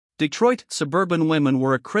Detroit suburban women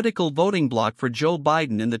were a critical voting bloc for Joe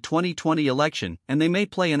Biden in the 2020 election, and they may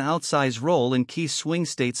play an outsized role in key swing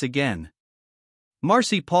states again.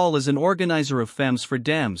 Marcy Paul is an organizer of Femmes for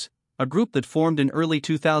Dems, a group that formed in early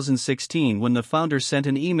 2016 when the founder sent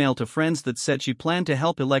an email to friends that said she planned to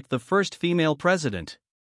help elect the first female president.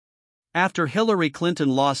 After Hillary Clinton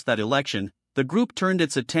lost that election, the group turned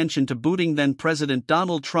its attention to booting then-President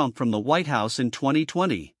Donald Trump from the White House in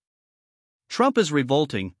 2020. "Trump is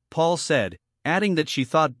revolting," Paul said, adding that she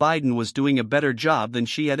thought Biden was doing a better job than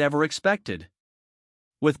she had ever expected.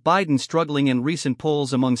 With Biden struggling in recent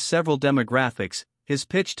polls among several demographics, his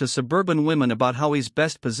pitch to suburban women about how he's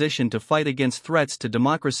best positioned to fight against threats to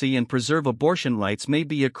democracy and preserve abortion rights may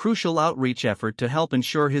be a crucial outreach effort to help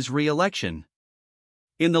ensure his re-election.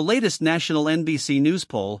 In the latest national NBC News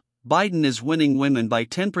poll, Biden is winning women by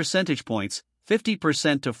 10 percentage points,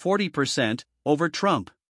 50% to 40%, over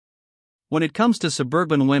Trump. When it comes to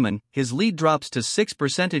suburban women, his lead drops to 6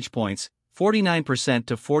 percentage points, 49%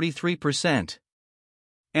 to 43%.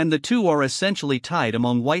 And the two are essentially tied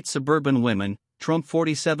among white suburban women, Trump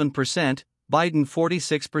 47%, Biden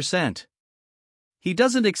 46%. "He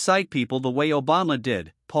doesn't excite people the way Obama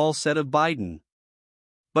did," Paul said of Biden.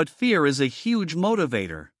 "But fear is a huge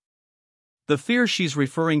motivator." The fear she's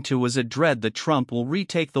referring to is a dread that Trump will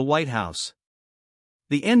retake the White House.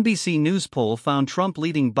 The NBC News poll found Trump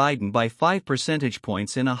leading Biden by 5 percentage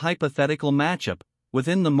points in a hypothetical matchup,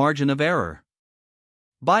 within the margin of error.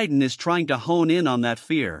 Biden is trying to hone in on that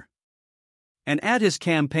fear. An ad his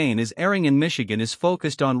campaign is airing in Michigan is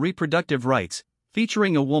focused on reproductive rights,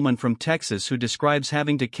 featuring a woman from Texas who describes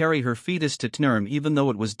having to carry her fetus to term even though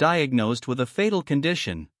it was diagnosed with a fatal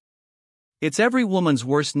condition. "It's every woman's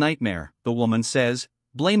worst nightmare," the woman says,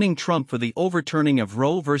 blaming Trump for the overturning of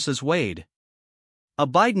Roe v. Wade. A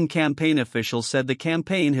Biden campaign official said the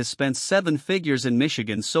campaign has spent 7 figures in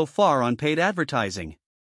Michigan so far on paid advertising.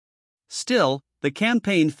 Still, the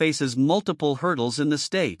campaign faces multiple hurdles in the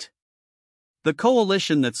state. The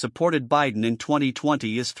coalition that supported Biden in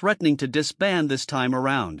 2020 is threatening to disband this time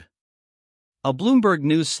around. A Bloomberg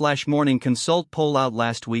News/Morning Consult poll out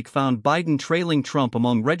last week found Biden trailing Trump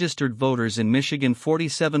among registered voters in Michigan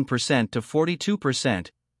 47% to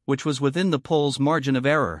 42%, which was within the poll's margin of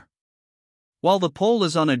error. While the poll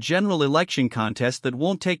is on a general election contest that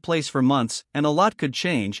won't take place for months and a lot could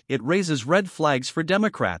change, it raises red flags for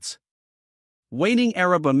Democrats. Waning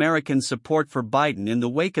Arab American support for Biden in the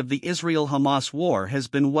wake of the Israel-Hamas war has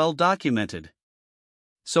been well documented.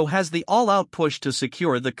 So has the all-out push to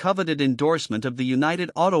secure the coveted endorsement of the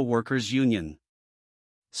United Auto Workers Union.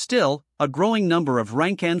 Still, a growing number of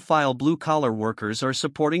rank-and-file blue-collar workers are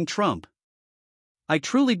supporting Trump. "I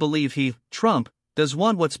truly believe Trump, does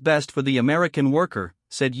want what's best for the American worker,"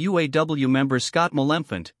 said UAW member Scott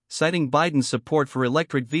Malenfant, citing Biden's support for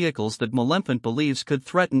electric vehicles that Malenfant believes could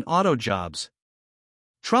threaten auto jobs.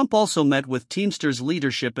 Trump also met with Teamsters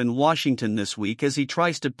leadership in Washington this week as he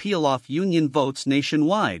tries to peel off union votes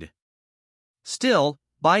nationwide. Still,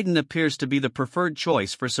 Biden appears to be the preferred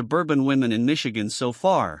choice for suburban women in Michigan so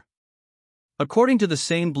far. According to the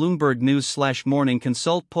same Bloomberg News/Morning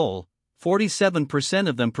Consult poll, 47%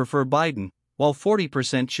 of them prefer Biden, while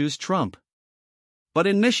 40% choose Trump. But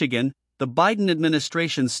in Michigan, the Biden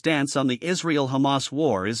administration's stance on the Israel-Hamas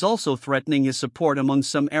war is also threatening his support among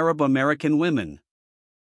some Arab American women.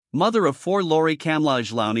 Mother of 4 Lori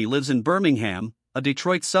Kamlajlauni lives in Birmingham, a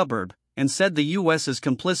Detroit suburb, and said the U.S. is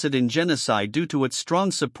complicit in genocide due to its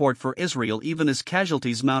strong support for Israel even as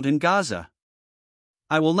casualties mount in Gaza.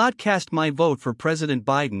 "I will not cast my vote for President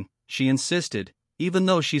Biden," she insisted, even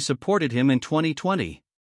though she supported him in 2020.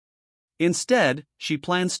 Instead, she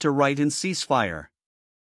plans to write in ceasefire.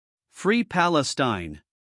 "Free Palestine.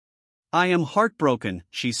 I am heartbroken,"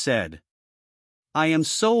 she said. "I am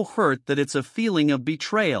so hurt that it's a feeling of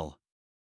betrayal."